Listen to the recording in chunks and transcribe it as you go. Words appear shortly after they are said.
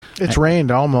It's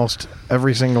rained almost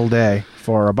every single day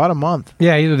for about a month.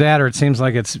 Yeah, either that or it seems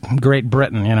like it's Great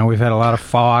Britain. You know, we've had a lot of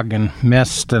fog and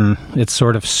mist, and it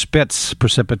sort of spits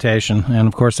precipitation. And,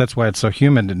 of course, that's why it's so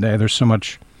humid today. There's so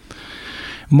much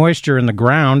moisture in the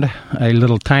ground. A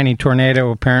little tiny tornado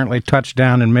apparently touched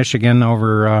down in Michigan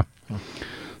over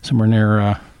somewhere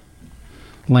near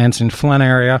Lansing, Flint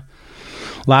area.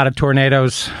 A lot of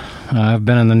tornadoes have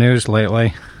been in the news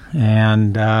lately.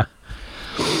 And,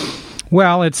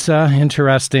 well, it's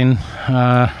interesting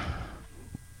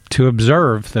to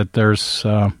observe that there's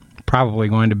probably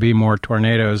going to be more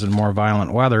tornadoes and more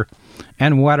violent weather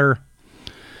and wetter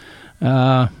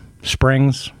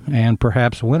springs and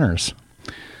perhaps winters.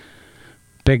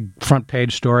 Big front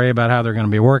page story about how they're going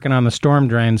to be working on the storm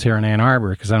drains here in Ann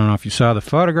Arbor, because I don't know if you saw the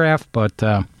photograph, but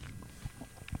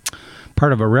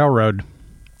part of the railroad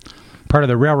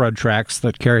tracks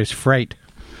that carries freight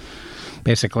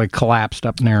basically collapsed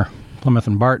up near Plymouth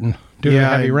and Barton due to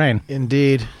heavy rain.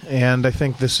 Indeed. And I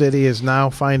think the city is now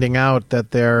finding out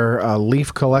that their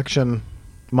leaf collection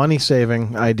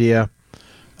money-saving idea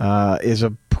is a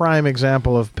prime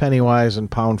example of penny wise and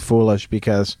pound foolish,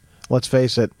 because, let's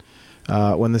face it,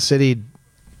 when the city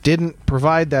didn't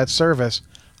provide that service,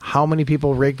 how many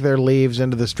people raked their leaves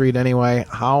into the street anyway?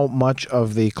 How much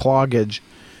of the cloggage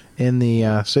in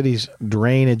the city's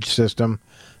drainage system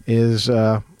is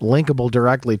linkable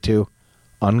directly to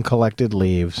uncollected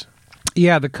leaves?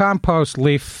 Yeah, the compost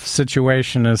leaf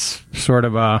situation is sort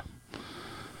of I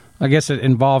guess it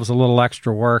involves a little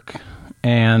extra work.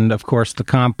 And, of course, the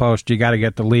compost, you got to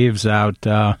get the leaves out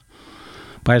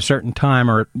by a certain time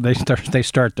or they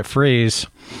start to freeze.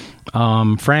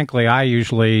 Frankly, I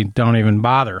usually don't even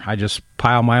bother. I just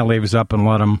pile my leaves up and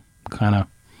let them kind of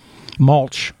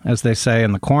mulch, as they say,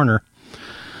 in the corner.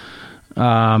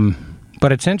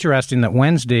 But it's interesting that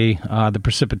Wednesday, the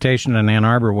precipitation in Ann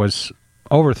Arbor was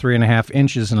over 3.5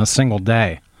 inches in a single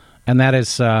day. And that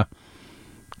is,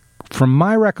 from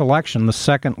my recollection, the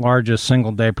second largest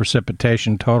single-day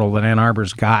precipitation total that Ann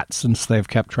Arbor's got since they've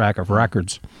kept track of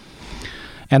records.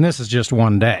 And this is just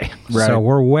one day. Right. So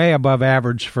we're way above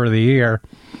average for the year,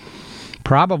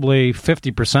 probably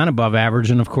 50% above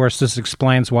average. And, of course, this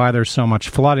explains why there's so much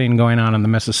flooding going on in the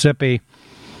Mississippi.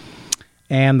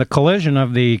 And the collision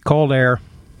of the cold air,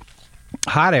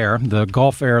 hot air, the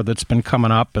Gulf air that's been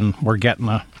coming up, and we're getting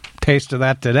a taste of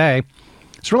that today.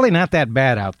 It's really not that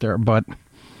bad out there, but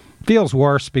feels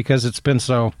worse because it's been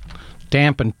so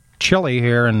damp and chilly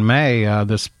here in May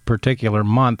this particular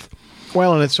month.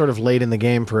 Well, and it's sort of late in the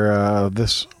game for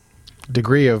this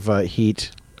degree of heat.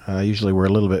 Usually we're a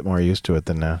little bit more used to it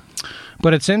than now.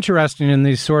 But it's interesting in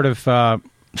these sort of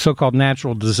so-called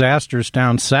natural disasters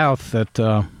down south that,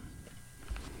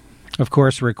 of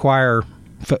course, require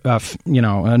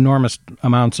enormous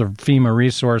amounts of FEMA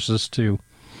resources to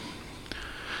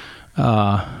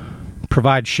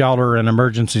provide shelter and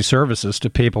emergency services to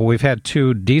people. We've had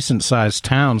 2 decent-sized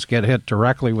towns get hit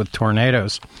directly with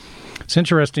tornadoes. It's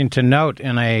interesting to note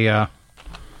in a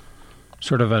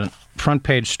sort of a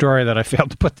front-page story that I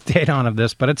failed to put the date on of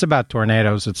this, but it's about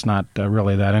tornadoes. It's not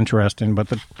really that interesting, but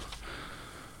the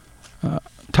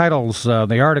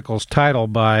the article's title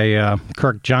by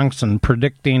Kirk Johnson,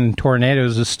 Predicting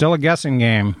Tornadoes is Still a Guessing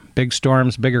Game. Big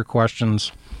storms, bigger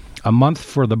questions. A month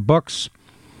for the books,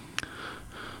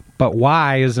 but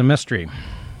why is a mystery.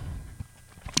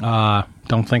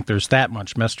 Don't think there's that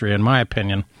much mystery, in my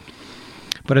opinion.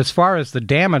 But as far as the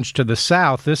damage to the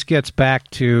south, this gets back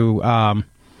to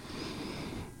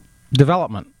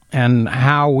development and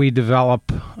how we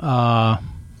develop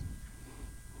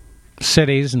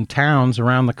cities and towns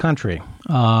around the country.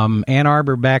 Ann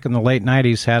Arbor back in the late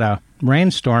 90s had a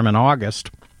rainstorm in August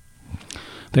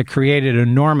that created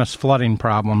enormous flooding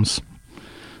problems.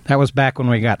 That was back when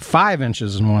we got 5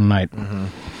 inches in one night. Mm-hmm.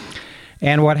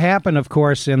 And what happened, of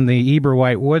course, in the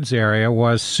Eber-White Woods area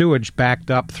was sewage backed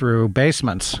up through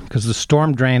basements because the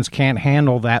storm drains can't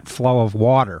handle that flow of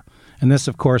water. And this,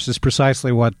 of course, is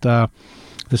precisely what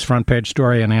this front page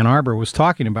story in Ann Arbor was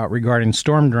talking about regarding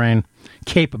storm drain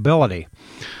capability.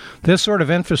 This sort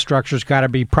of infrastructure's got to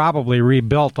be probably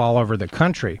rebuilt all over the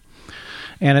country.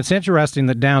 And it's interesting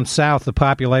that down south, the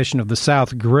population of the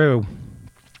South grew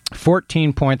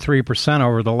 14.3%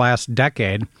 over the last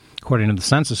decade, according to the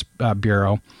Census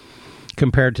Bureau,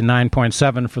 compared to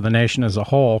 9.7% for the nation as a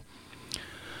whole.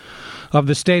 Of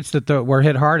the states that were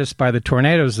hit hardest by the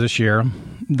tornadoes this year,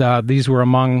 these were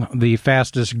among the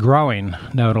fastest growing,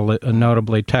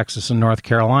 notably Texas and North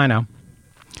Carolina.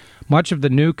 Much of the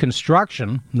new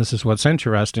construction, and this is what's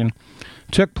interesting,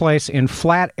 took place in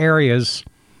flat areas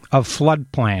of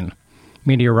floodplain,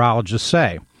 meteorologists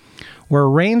say. where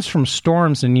rains from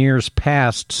storms in years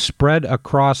past spread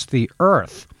across the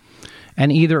earth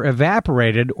and either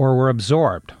evaporated or were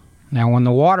absorbed. Now, when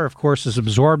the water, of course, is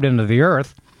absorbed into the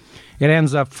earth, it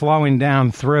ends up flowing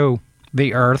down through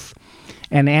the earth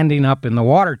and ending up in the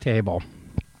water table,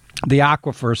 the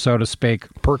aquifer, so to speak.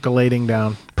 Percolating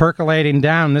down. Percolating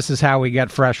down, this is how we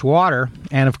get fresh water.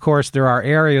 And, of course, there are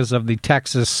areas of the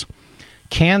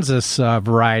Texas-Kansas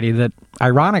variety that,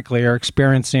 ironically, are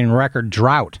experiencing record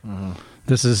drought. Mm-hmm.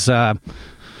 This has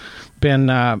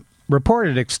been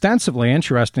reported extensively,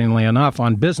 interestingly enough,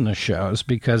 on business shows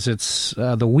because it's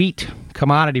the wheat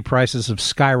commodity prices have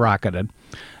skyrocketed.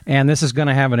 And this is going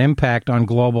to have an impact on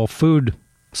global food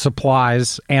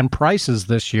supplies and prices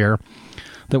this year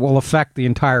that will affect the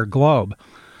entire globe.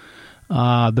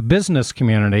 The business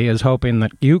community is hoping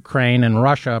that Ukraine and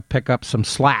Russia pick up some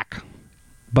slack.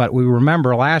 But we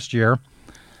remember last year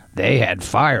they had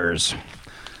fires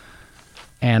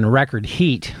and record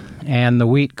heat, and the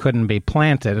wheat couldn't be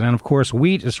planted. And, of course,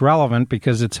 wheat is relevant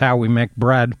because it's how we make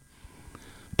bread,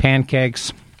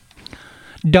 pancakes,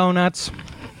 donuts,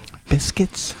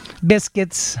 Biscuits.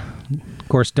 Of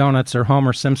course, donuts are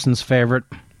Homer Simpson's favorite.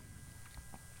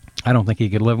 I don't think he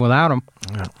could live without them.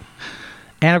 No.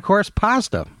 And, of course,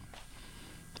 pasta.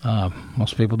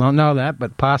 Most people don't know that,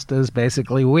 but pasta is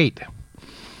basically wheat.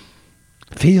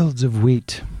 Fields of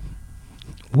wheat.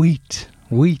 Wheat.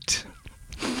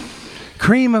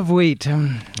 Cream of wheat.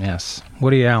 Yes.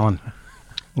 Woody Allen.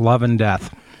 Love and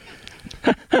Death.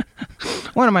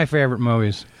 One of my favorite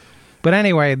movies. But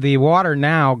anyway, the water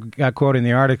now, quoting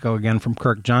the article again from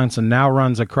Kirk Johnson, now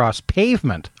runs across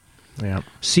pavement,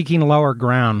 seeking lower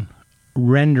ground,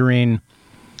 rendering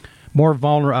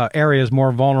more areas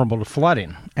more vulnerable to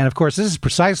flooding. And, of course, this is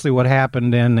precisely what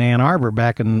happened in Ann Arbor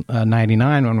back in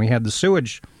 99 when we had the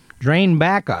sewage drain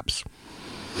backups.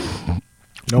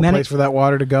 No place for that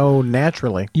water to go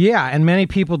naturally. Yeah, and many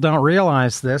people don't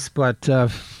realize this, but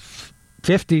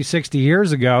 50, 60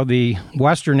 years ago, the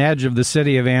western edge of the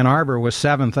city of Ann Arbor was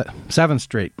 7th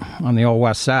Street on the old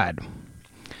west side.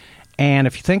 And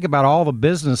if you think about all the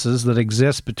businesses that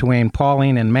exist between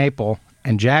Pauline and Maple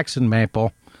and Jackson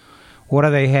Maple, what do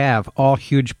they have? All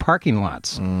huge parking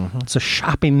lots. Mm-hmm. It's a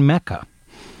shopping mecca.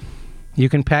 You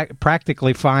can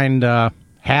practically find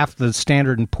half the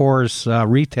Standard & Poor's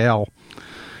retail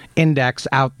index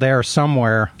out there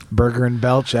somewhere. Burger and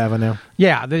Belch Avenue.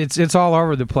 Yeah, it's all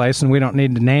over the place, and we don't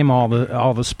need to name all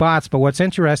the spots. But what's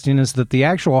interesting is that the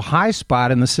actual high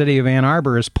spot in the city of Ann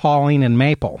Arbor is Pauline and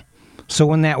Maple. So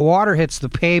when that water hits the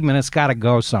pavement, it's got to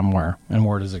go somewhere. And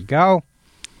where does it go?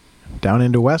 Down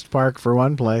into West Park for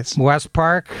one place. West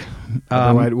Park,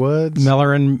 White Woods,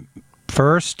 Miller and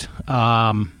First,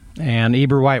 and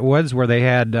Eber-White Woods, where they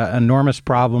had enormous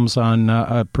problems on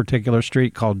a particular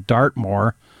street called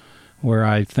Dartmoor, where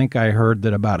I think I heard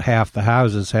that about half the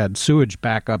houses had sewage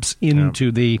backups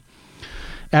into the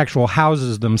actual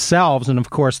houses themselves. And, of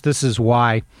course, this is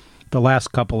why the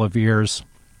last couple of years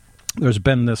there's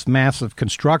been this massive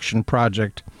construction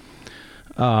project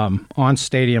on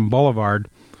Stadium Boulevard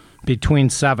between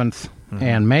 7th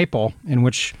and Maple, in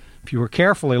which, if you were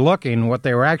carefully looking, what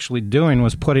they were actually doing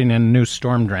was putting in new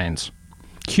storm drains,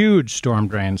 huge storm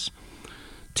drains,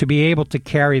 to be able to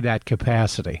carry that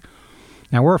capacity.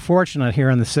 Now, we're fortunate here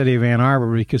in the city of Ann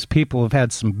Arbor because people have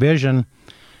had some vision,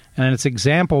 and it's an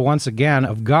example, once again,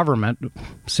 of government.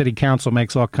 City council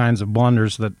makes all kinds of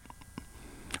blunders that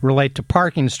relate to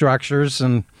parking structures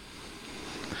and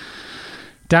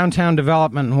downtown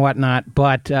development and whatnot,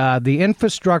 but the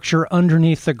infrastructure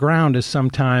underneath the ground is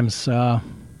sometimes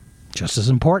just as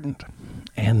important,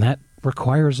 and that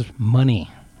requires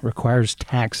money, requires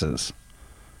taxes,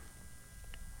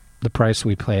 the price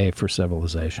we pay for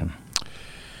civilization.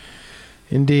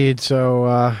 Indeed.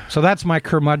 So that's my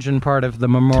curmudgeon part of the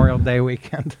Memorial Day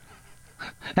weekend.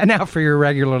 And now for your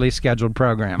regularly scheduled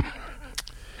program.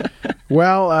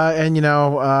 Well, and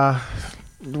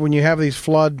when you have these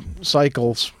flood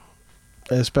cycles,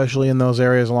 especially in those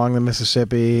areas along the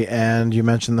Mississippi, and you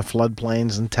mentioned the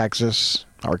floodplains in Texas,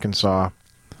 Arkansas,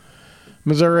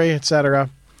 Missouri, etc.,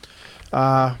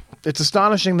 it's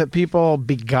astonishing that people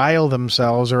beguile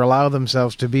themselves or allow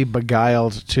themselves to be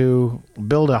beguiled to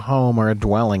build a home or a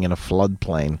dwelling in a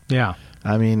floodplain. Yeah.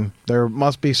 I mean, there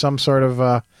must be some sort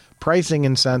of pricing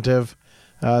incentive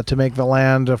to make the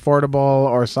land affordable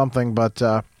or something, but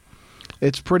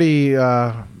it's pretty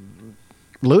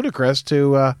ludicrous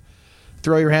to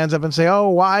throw your hands up and say, oh,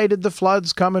 why did the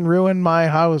floods come and ruin my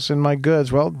house and my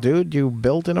goods? Well, dude, you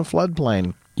built in a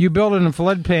floodplain. You built in a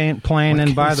floodplain,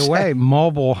 and by the way,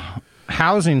 mobile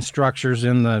housing structures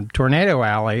in the tornado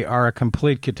alley are a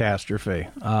complete catastrophe.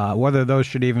 Whether those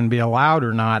should even be allowed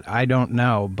or not, I don't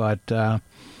know. But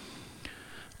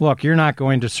look, you're not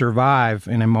going to survive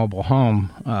in a mobile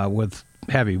home with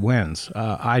heavy winds.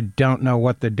 I don't know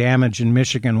what the damage in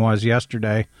Michigan was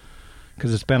yesterday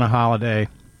because it's been a holiday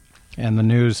and the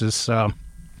news is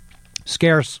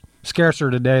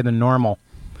scarcer today than normal.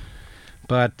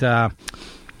 But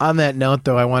on that note,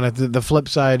 though, I wanted the flip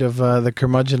side of the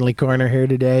curmudgeonly corner here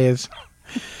today is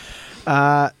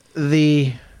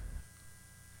the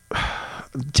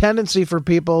tendency for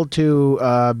people to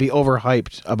be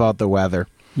overhyped about the weather.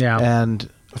 Yeah. And,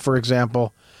 for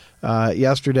example,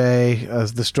 yesterday,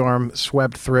 as the storm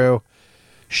swept through,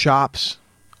 shops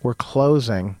were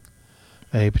closing.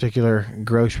 A particular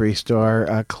grocery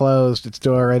store closed its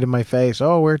door right in my face.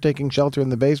 Oh, we're taking shelter in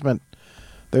the basement.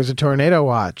 There's a tornado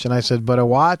watch. And I said, but a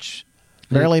watch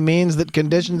merely means that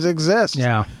conditions exist.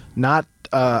 Yeah. Not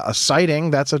a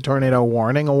sighting. That's a tornado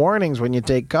warning. A warning's when you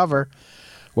take cover.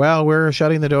 Well, we're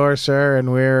shutting the door, sir,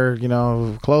 and we're,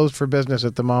 closed for business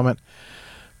at the moment.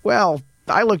 Well,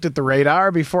 I looked at the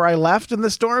radar before I left, and the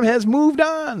storm has moved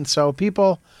on. So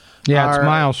people... Yeah, it's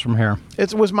miles from here.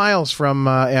 It was miles from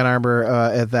Ann Arbor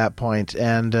at that point,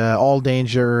 and all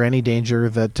danger, or any danger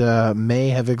that may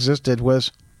have existed,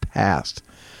 was past.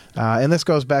 And this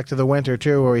goes back to the winter,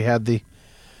 too, where we had the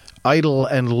idle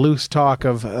and loose talk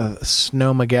of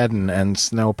snowmageddon and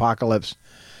snowpocalypse.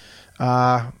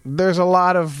 There's a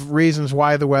lot of reasons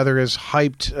why the weather is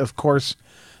hyped. Of course,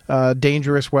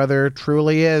 dangerous weather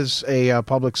truly is a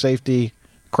public safety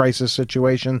crisis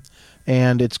situation,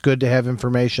 and it's good to have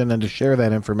information and to share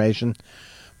that information.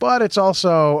 But it's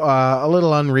also a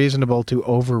little unreasonable to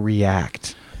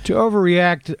overreact. To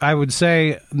overreact, I would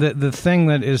say that the thing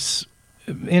that is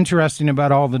interesting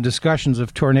about all the discussions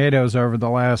of tornadoes over the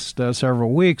last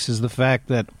several weeks is the fact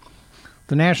that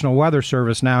the National Weather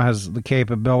Service now has the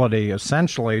capability,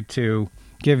 essentially, to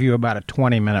give you about a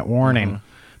 20-minute warning. Mm-hmm.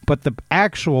 But the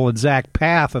actual exact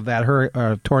path of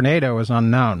that tornado is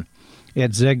unknown.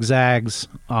 It zigzags.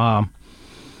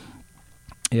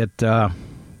 It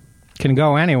can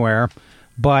go anywhere,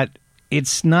 but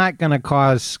it's not going to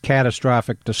cause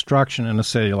catastrophic destruction in a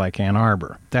city like Ann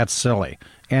Arbor. That's silly.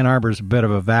 Ann Arbor's a bit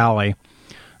of a valley.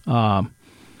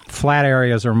 Flat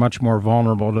areas are much more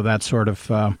vulnerable to that sort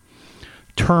of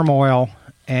turmoil.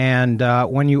 And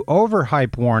when you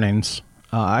overhype warnings,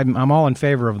 I'm all in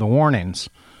favor of the warnings,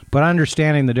 but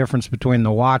understanding the difference between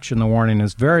the watch and the warning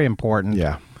is very important.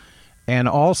 Yeah. And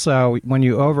also, when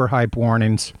you overhype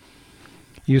warnings,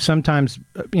 you sometimes,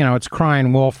 it's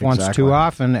crying wolf once too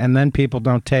often, and then people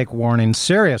don't take warnings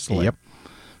seriously. Yep.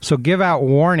 So give out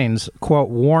warnings, quote,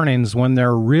 warnings when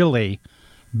they're really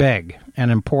big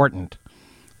and important.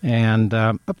 And,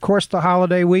 of course, the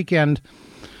holiday weekend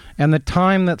and the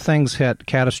time that things hit,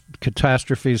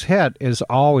 catastrophes hit, is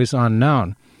always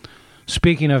unknown.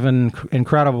 Speaking of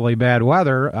incredibly bad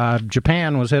weather,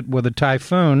 Japan was hit with a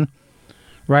typhoon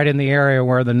right in the area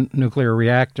where the nuclear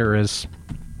reactor is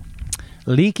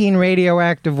leaking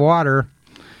radioactive water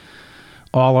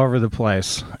all over the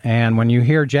place. And when you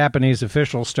hear Japanese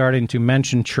officials starting to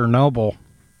mention Chernobyl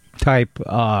type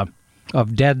of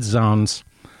dead zones,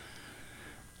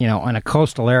 in a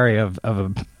coastal area of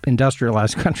an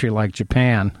industrialized country like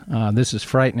Japan, this is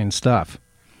frightening stuff.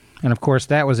 And, of course,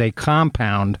 that was a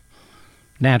compound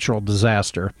natural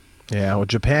disaster. Yeah, well,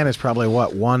 Japan is probably,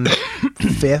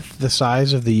 1/5 the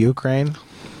size of the Ukraine?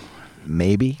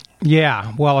 Maybe?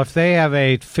 Yeah, well, if they have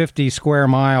a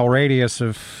 50-square-mile radius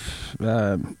of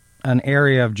an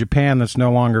area of Japan that's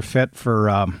no longer fit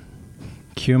for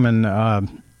human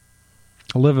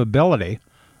livability,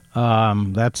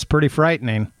 that's pretty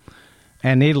frightening.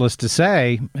 And needless to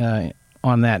say,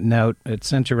 on that note,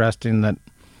 it's interesting that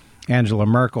Angela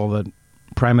Merkel, the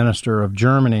Prime Minister of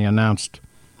Germany, announced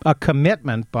a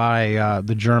commitment by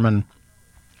the German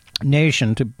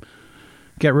nation to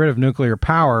get rid of nuclear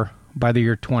power by the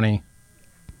year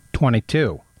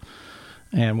 2022.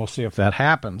 And we'll see if that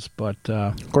happens. But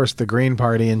of course, the Green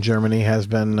Party in Germany has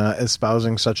been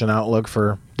espousing such an outlook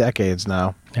for decades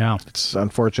now. Yeah. It's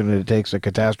unfortunate it takes a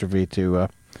catastrophe to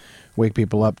wake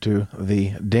people up to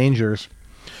the dangers.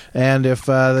 And if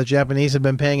the Japanese have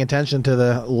been paying attention to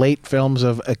the late films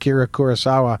of Akira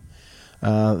Kurosawa,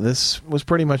 this was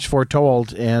pretty much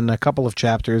foretold in a couple of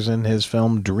chapters in his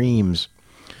film Dreams,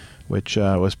 which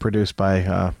was produced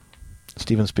by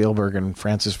Steven Spielberg and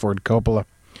Francis Ford Coppola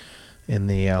in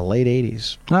the late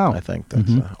 80s. Oh. I think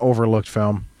that's an overlooked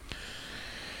film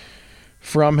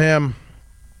from him.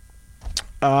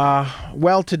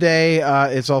 Well, today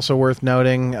it's also worth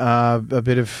noting a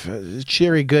bit of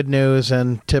cheery good news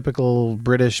and typical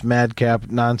British madcap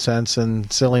nonsense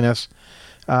and silliness.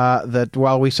 That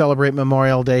while we celebrate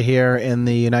Memorial Day here in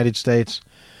the United States,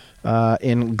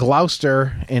 in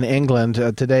Gloucester, in England,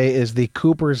 today is the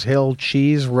Cooper's Hill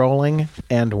Cheese Rolling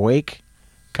and Wake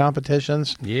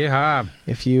competitions. Yeah.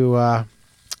 If you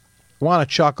want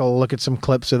to chuckle, look at some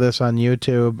clips of this on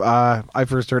YouTube. I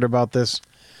first heard about this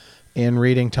in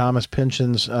reading Thomas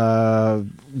Pynchon's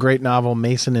great novel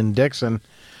Mason and Dixon,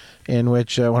 in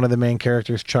which one of the main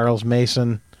characters, Charles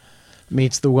Mason,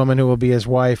 meets the woman who will be his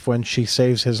wife when she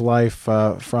saves his life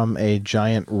from a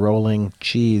giant rolling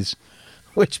cheese,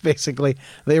 which basically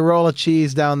they roll a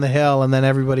cheese down the hill and then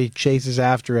everybody chases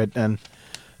after it, and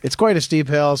it's quite a steep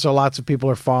hill, so lots of people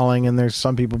are falling, and there's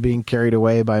some people being carried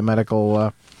away by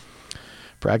medical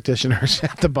practitioners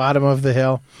at the bottom of the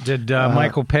hill. Did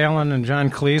Michael Palin and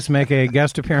John Cleese make a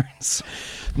guest appearance?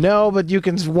 No, but you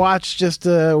can watch just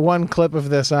one clip of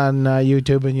this on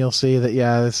YouTube, and you'll see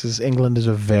that, England is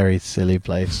a very silly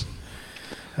place.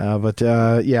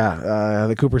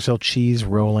 The Cooper's Hill Cheese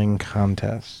Rolling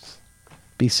Contest.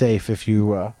 Be safe if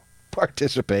you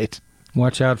participate.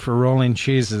 Watch out for rolling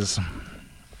cheeses.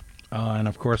 And,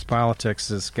 of course,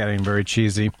 politics is getting very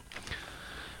cheesy.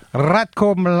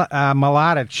 Ratko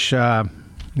Mladic,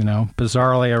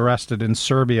 bizarrely arrested in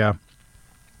Serbia.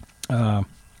 I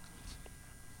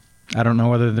don't know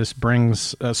whether this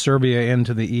brings Serbia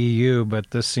into the EU,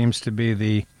 but this seems to be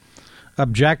the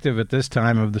objective at this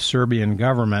time of the Serbian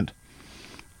government.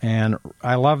 And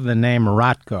I love the name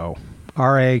Ratko,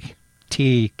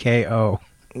 Ratko.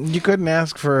 You couldn't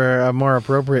ask for a more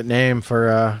appropriate name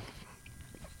for,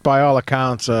 by all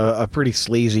accounts, a pretty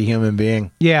sleazy human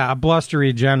being. Yeah, a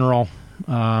blustery general.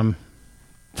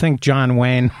 Think John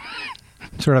Wayne,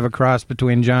 sort of a cross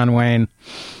between John Wayne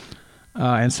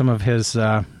and some of his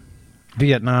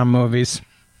Vietnam movies.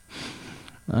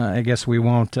 I guess we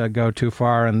won't go too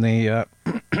far in the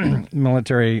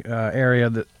military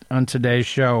area on today's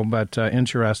show, but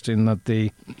interesting that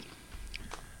the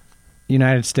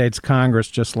United States Congress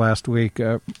just last week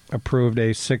approved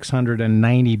a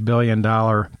 $690 billion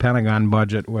Pentagon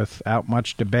budget without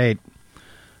much debate.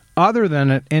 Other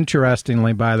than it,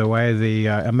 interestingly, by the way, the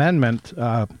amendment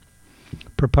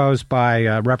proposed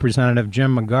by Representative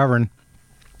Jim McGovern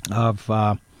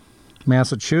of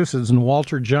Massachusetts and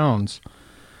Walter Jones,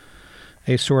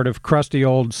 a sort of crusty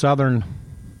old Southern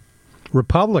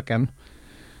Republican,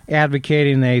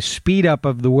 advocating a speed up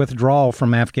of the withdrawal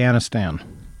from Afghanistan.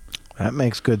 That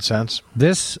makes good sense.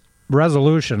 This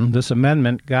resolution, this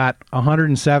amendment, got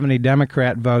 170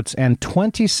 Democrat votes and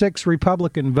 26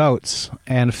 Republican votes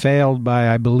and failed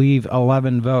by, I believe,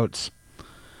 11 votes.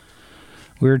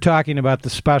 We were talking about the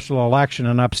special election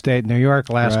in upstate New York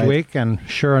last week, and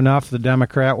sure enough, the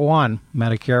Democrat won.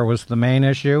 Medicare was the main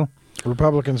issue.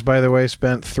 Republicans, by the way,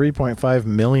 spent $3.5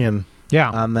 million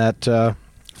on that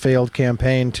failed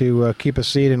campaign to keep a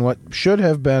seat in what should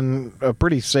have been a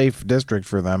pretty safe district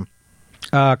for them.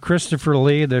 Christopher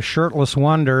Lee, the shirtless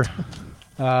wonder,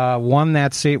 won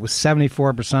that seat with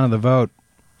 74% of the vote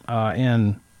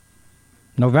in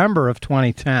November of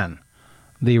 2010.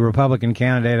 The Republican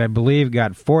candidate, I believe,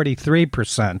 got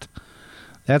 43%.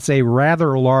 That's a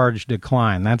rather large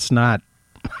decline. That's not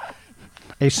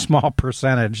a small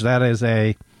percentage. That is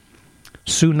a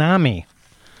tsunami.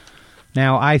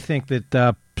 Now, I think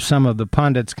that some of the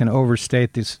pundits can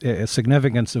overstate the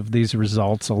significance of these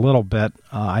results a little bit.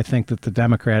 I think that the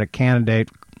Democratic candidate,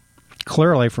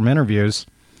 clearly from interviews,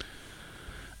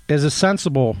 is a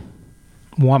sensible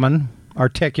woman,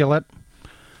 articulate,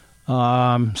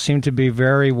 seemed to be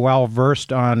very well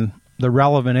versed on the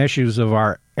relevant issues of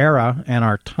our era and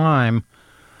our time,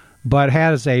 but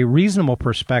has a reasonable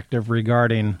perspective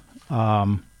regarding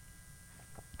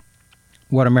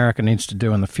what America needs to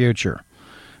do in the future.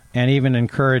 And even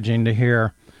encouraging to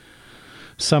hear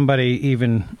somebody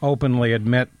even openly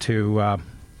admit to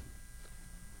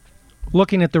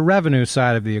looking at the revenue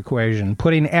side of the equation,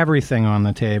 putting everything on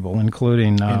the table,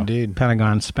 including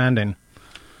Pentagon spending.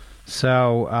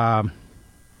 So,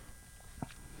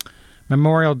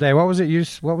 Memorial Day, what was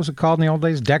it called in the old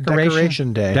days?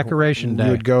 Decoration Day. Decoration Day.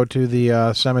 You would go to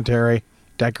the cemetery,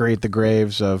 decorate the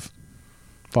graves of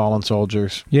fallen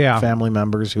soldiers, family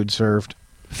members who'd served.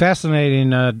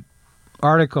 Fascinating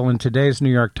article in today's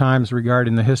New York Times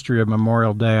regarding the history of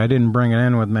Memorial Day. I didn't bring it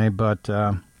in with me, but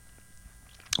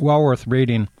well worth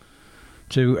reading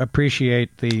to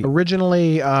appreciate the...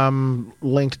 Originally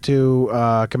linked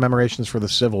to commemorations for the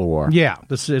Civil War. Yeah,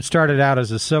 it started out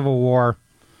as a Civil War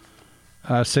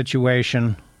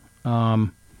situation.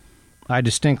 I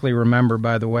distinctly remember,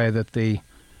 by the way, that the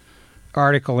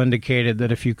article indicated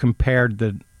that if you compared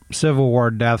the Civil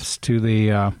War deaths to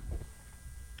the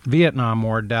Vietnam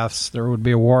War deaths, there would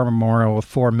be a war memorial with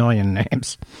 4 million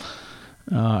names,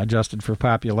 adjusted for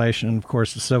population. Of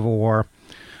course, the Civil War,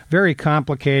 very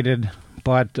complicated,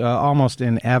 but almost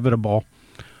inevitable.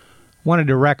 Wanted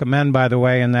to recommend, by the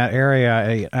way, in that area,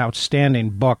 an outstanding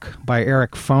book by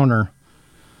Eric Foner.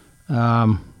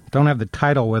 Don't have the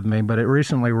title with me, but it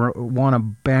recently won a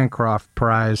Bancroft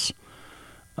Prize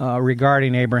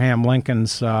regarding Abraham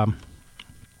Lincoln's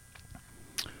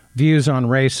views on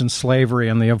race and slavery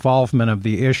and the involvement of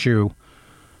the issue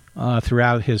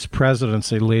throughout his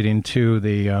presidency, leading to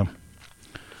the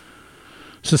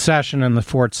secession and the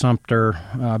Fort Sumter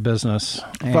business.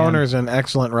 Foner's an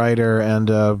excellent writer and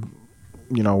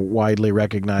widely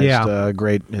recognized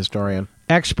great historian.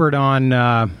 Expert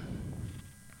on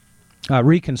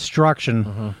Reconstruction.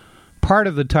 Mm-hmm. Part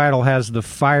of the title has the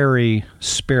fiery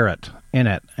spirit in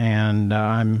it, and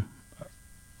I'm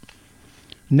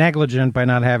negligent by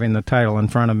not having the title in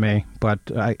front of me, but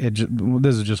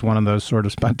this is just one of those sort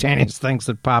of spontaneous things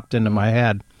that popped into my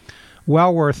head.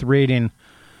 Well worth reading.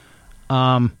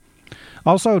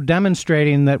 Also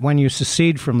demonstrating that when you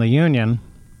secede from the Union,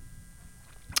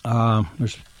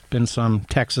 there's been some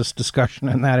Texas discussion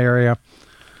in that area.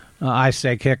 I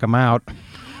say kick them out.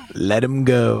 Let them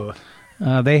go.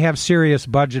 They have serious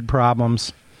budget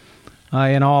problems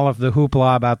in all of the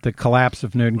hoopla about the collapse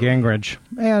of Newt Gingrich.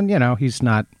 And, he's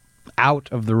not out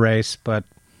of the race, but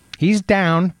he's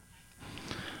down.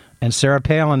 And Sarah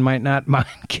Palin might not mind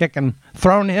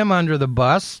throwing him under the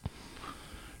bus.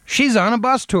 She's on a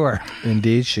bus tour.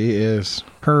 Indeed, she is.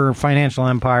 Her financial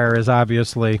empire is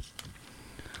obviously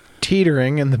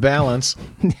teetering in the balance.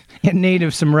 In need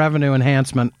of some revenue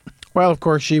enhancement. Well, of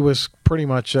course, she was pretty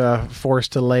much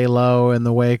forced to lay low in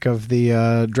the wake of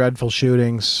the dreadful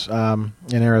shootings in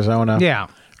Arizona. Yeah.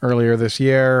 Earlier this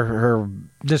year, her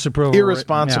disapproval,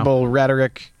 irresponsible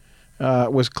rhetoric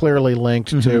was clearly linked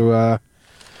to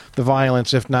the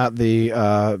violence, if not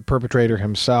the perpetrator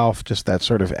himself, just that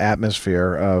sort of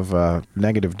atmosphere of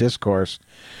negative discourse.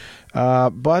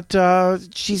 But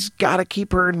she's got to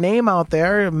keep her name out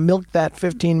there, milk that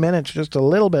 15 minutes just a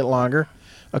little bit longer.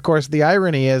 Of course, the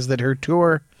irony is that her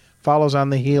tour follows on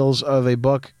the heels of a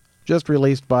book just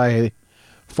released by a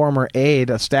former aide,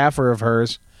 a staffer of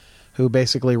hers, who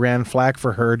basically ran flack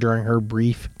for her during her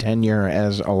brief tenure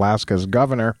as Alaska's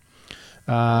governor.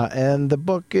 And the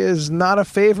book is not a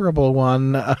favorable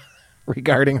one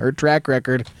regarding her track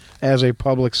record as a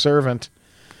public servant.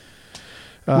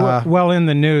 Well, in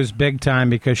the news big time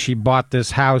because she bought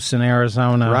this house in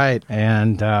Arizona. Right.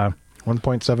 And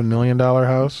 $1.7 million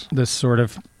house. This sort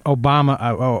of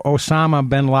Osama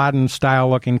bin Laden style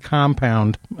looking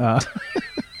compound.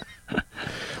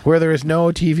 Where there is no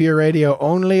TV or radio,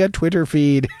 only a Twitter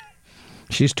feed.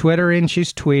 She's twittering,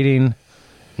 she's tweeting.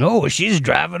 No, she's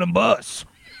driving a bus.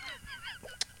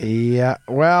 Yeah,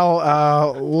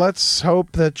 well, let's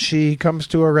hope that she comes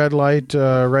to a red light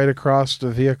right across the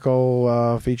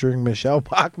vehicle featuring Michelle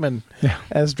Bachmann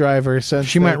as driver. Since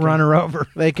she might run her over.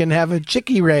 They can have a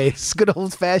chickie race, good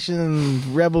old-fashioned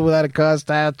rebel without a cause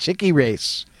style chickie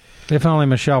race. If only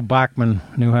Michelle Bachmann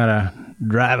knew how to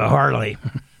drive a Harley.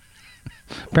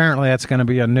 Apparently that's going to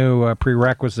be a new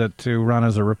prerequisite to run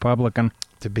as a Republican.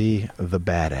 To be the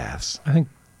badass. I think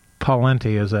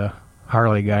Pawlenty is a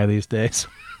Harley guy these days.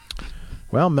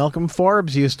 Well, Malcolm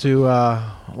Forbes used to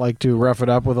like to rough it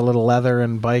up with a little leather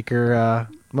and biker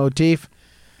motif.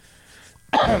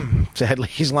 Sadly,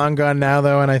 he's long gone now,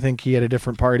 though, and I think he had a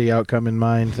different party outcome in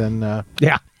mind than than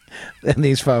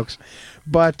these folks.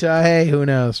 But, hey, who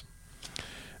knows?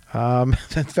 In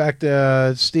fact,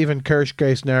 Stephen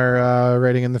Kirschgeisner,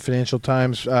 writing in the Financial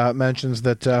Times, mentions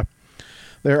that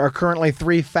there are currently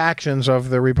 3 factions of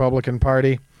the Republican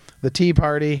Party: the Tea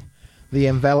Party, the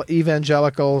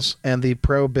evangelicals, and the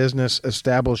pro-business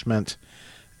establishment.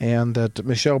 And that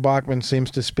Michelle Bachmann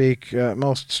seems to speak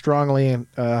most strongly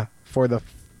for the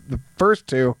first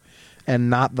 2 and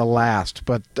not the last.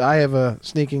 But I have a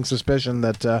sneaking suspicion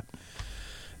that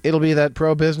it'll be that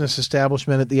pro-business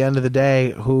establishment at the end of the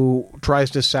day who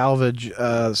tries to salvage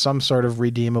some sort of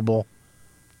redeemable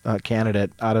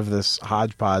candidate out of this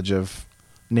hodgepodge of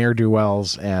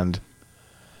ne'er-do-wells and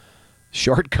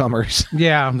shortcomers.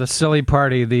 Yeah, the silly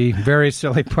party, the very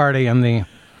silly party, and the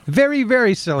very,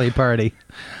 very silly party.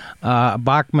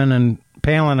 Bachmann and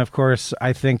Palin, of course,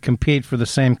 I think compete for the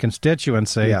same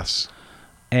constituency. Yes.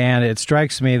 And it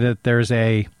strikes me that there's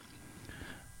a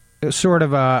sort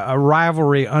of a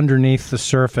rivalry underneath the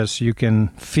surface. You can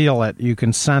feel it. You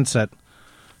can sense it.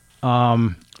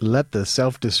 Let the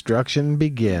self-destruction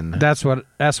begin. That's what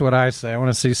I say. I want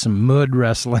to see some mud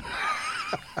wrestling.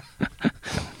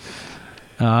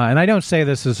 And I don't say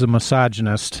this as a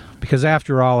misogynist, because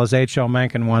after all, as H.L.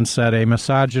 Mencken once said, a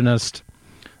misogynist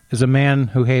is a man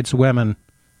who hates women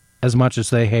as much as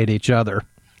they hate each other.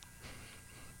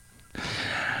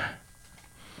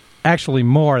 Actually,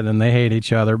 more than they hate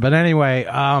each other. But anyway,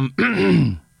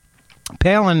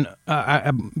 Palin,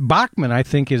 Bachmann, I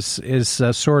think, is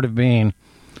sort of being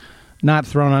not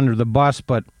thrown under the bus,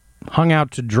 but hung out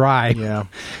to dry. Yeah.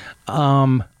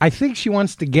 I think she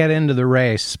wants to get into the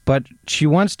race, but she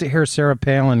wants to hear Sarah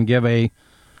Palin give a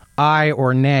aye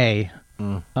or nay.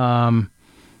 That's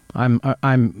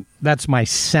my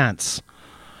sense.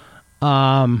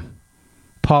 Pawlenty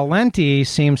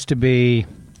seems to be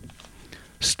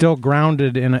still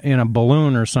grounded in a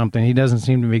balloon or something. He doesn't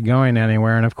seem to be going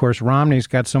anywhere. And of course, Romney's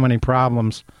got so many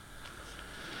problems.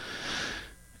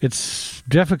 It's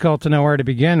difficult to know where to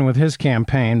begin with his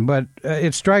campaign, but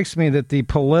it strikes me that the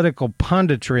political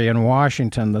punditry in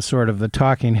Washington, the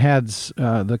talking heads,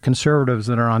 the conservatives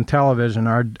that are on television,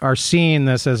 are seeing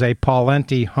this as a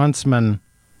Pawlenty Huntsman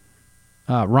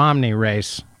Romney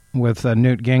race with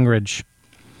Newt Gingrich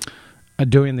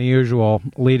doing the usual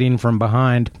leading from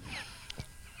behind.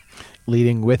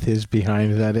 Leading with his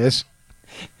behind, that is.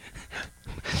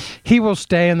 He will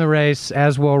stay in the race,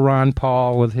 as will Ron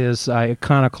Paul, with his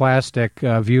iconoclastic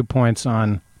viewpoints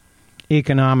on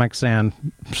economics and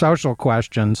social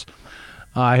questions.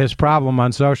 His problem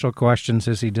on social questions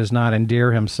is he does not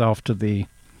endear himself to the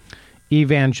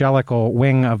evangelical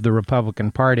wing of the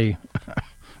Republican Party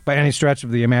by any stretch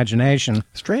of the imagination.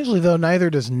 Strangely, though, neither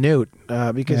does Newt,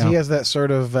 because he has that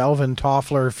sort of Alvin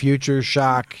Toffler future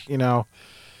shock,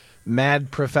 mad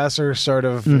professor sort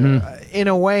of, in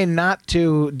a way not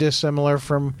too dissimilar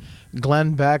from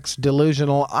Glenn Beck's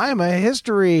delusional, I'm a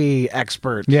history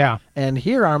expert. Yeah. And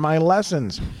here are my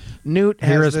lessons. Newt has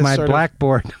Here is this my sort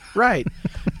blackboard. Right.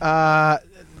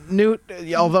 Newt,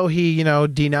 although he,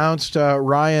 denounced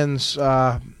Ryan's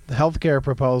healthcare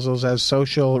proposals as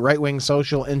right-wing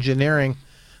social engineering,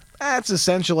 that's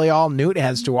essentially all Newt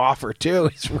has to offer,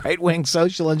 too, is right-wing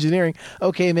social engineering.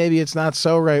 Okay, maybe it's not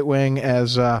so right-wing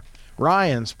as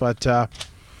Ryan's, but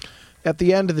at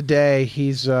the end of the day,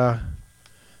 he's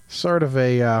sort of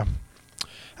I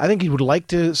think he would like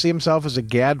to see himself as a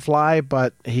gadfly,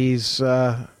 but he's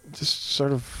just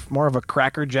sort of more of a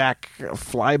crackerjack,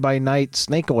 fly-by-night,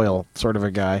 snake oil sort of a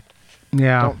guy.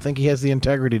 Yeah. I don't think he has the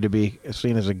integrity to be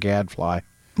seen as a gadfly.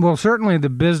 Well, certainly the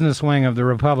business wing of the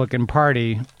Republican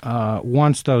Party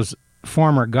wants those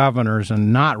former governors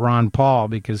and not Ron Paul,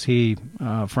 because he,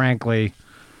 frankly,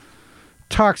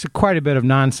 talks quite a bit of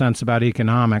nonsense about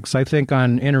economics. I think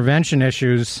on intervention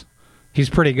issues, he's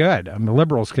pretty good. I mean,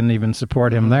 liberals can even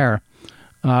support him there.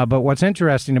 But what's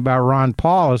interesting about Ron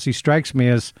Paul is he strikes me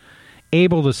as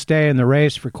able to stay in the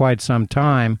race for quite some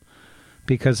time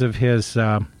because of his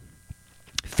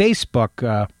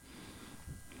Facebook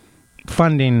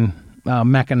funding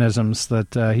mechanisms,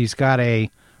 that he's got a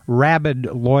rabid,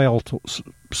 loyal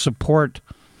support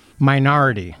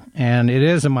minority, and it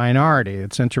is a minority.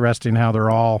 It's interesting how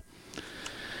they're all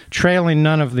trailing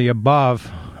none of the above.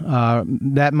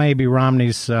 That may be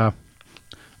Romney's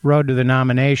road to the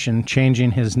nomination,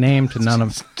 changing his name to none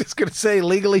of... Just going to say,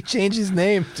 legally change his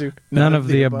name to none of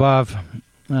the above.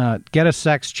 Get a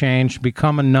sex change,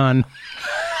 become a nun.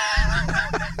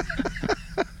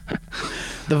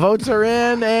 The votes are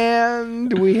in,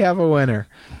 and we have a winner.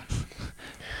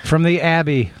 From the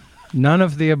Abbey, none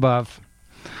of the above.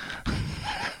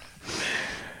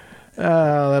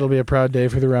 That'll be a proud day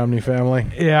for the Romney family.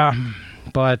 Yeah,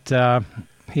 but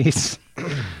he's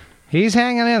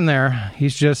hanging in there.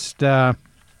 He's just I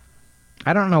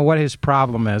don't know what his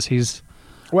problem is. He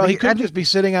could just be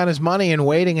sitting on his money and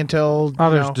waiting until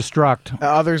others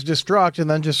destruct, and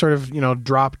then just sort of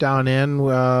drop down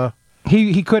in.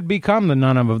 He could become the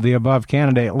none of the above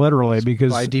candidate, literally,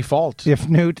 because by default, if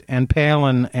Newt and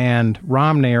Palin and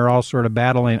Romney are all sort of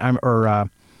battling, or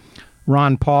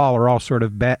Ron Paul are all sort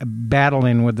of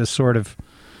battling with this sort of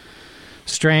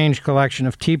strange collection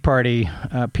of Tea Party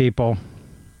people.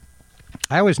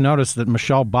 I always notice that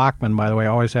Michelle Bachmann, by the way,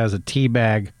 always has a tea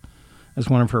bag as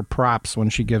one of her props when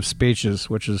she gives speeches,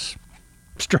 which is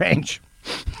strange.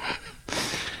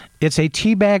 It's a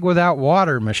tea bag without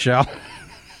water, Michelle.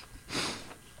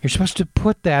 You're supposed to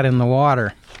put that in the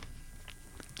water.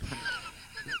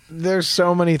 There's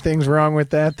so many things wrong with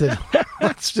that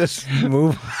let's just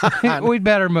move on. We'd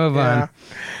better move on.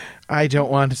 I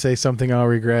don't want to say something I'll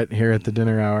regret here at the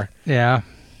dinner hour. Yeah.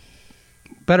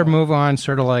 Better move on,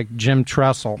 sort of like Jim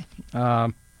Tressel.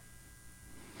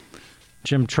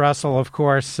 Jim Tressel, of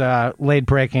course, late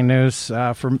breaking news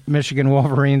for Michigan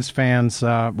Wolverines fans,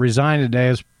 resigned today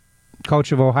as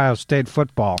coach of Ohio State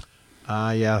football.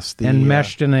 Yes, the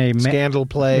enmeshed in a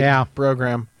scandal-plagued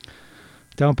program.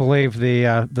 Don't believe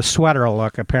the sweater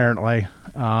look, apparently.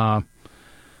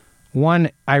 One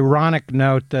ironic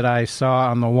note that I saw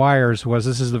on the wires was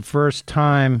this is the first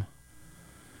time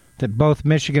that both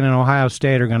Michigan and Ohio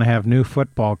State are going to have new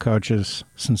football coaches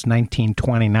since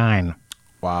 1929.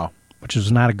 Wow. Which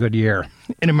is not a good year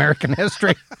in American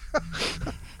history.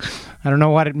 I don't know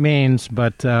what it means,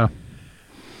 but...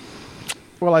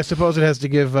 Well, I suppose it has to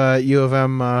give U of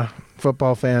M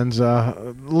football fans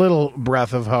a little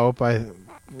breath of hope. I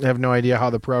have no idea how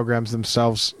the programs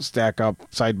themselves stack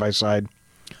up side by side.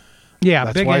 Yeah,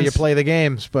 that's why you play the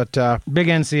games. But big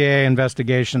NCAA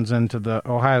investigations into the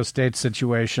Ohio State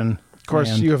situation. Of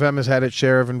course, U of M has had its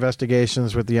share of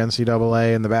investigations with the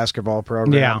NCAA and the basketball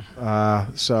program. Yeah.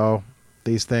 So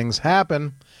these things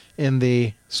happen in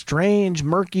the strange,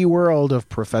 murky world of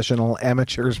professional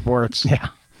amateur sports. Yeah.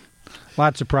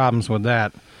 Lots of problems with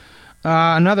that.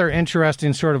 Another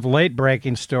interesting sort of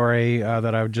late-breaking story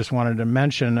that I just wanted to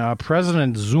mention,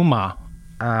 President Zuma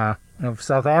of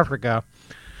South Africa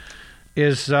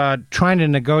is trying to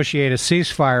negotiate a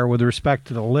ceasefire with respect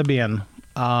to the Libyan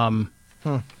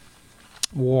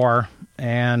war,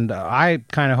 and I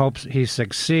kind of hope he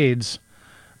succeeds.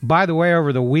 By the way,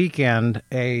 over the weekend,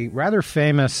 a rather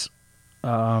famous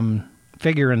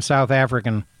figure in South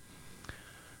African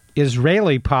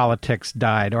Israeli politics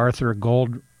died. Arthur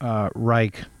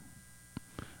Goldreich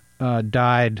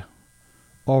died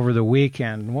over the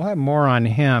weekend. We'll have more on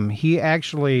him. He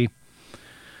actually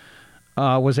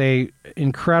was a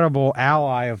incredible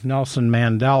ally of Nelson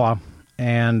Mandela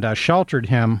and sheltered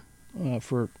him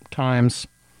for times.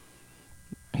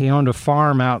 He owned a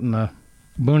farm out in the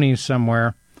boonies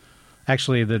somewhere.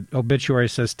 Actually, the obituary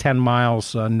says 10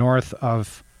 miles north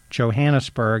of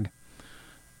Johannesburg,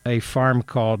 a farm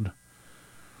called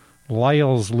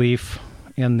Lyallsleaf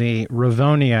in the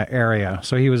Rivonia area.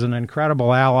 So he was an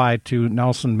incredible ally to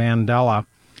Nelson Mandela,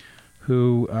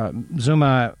 who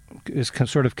Zuma is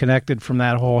sort of connected from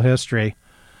that whole history.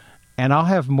 And I'll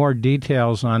have more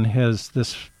details on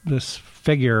this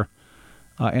figure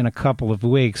in a couple of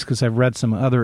weeks because I've read some other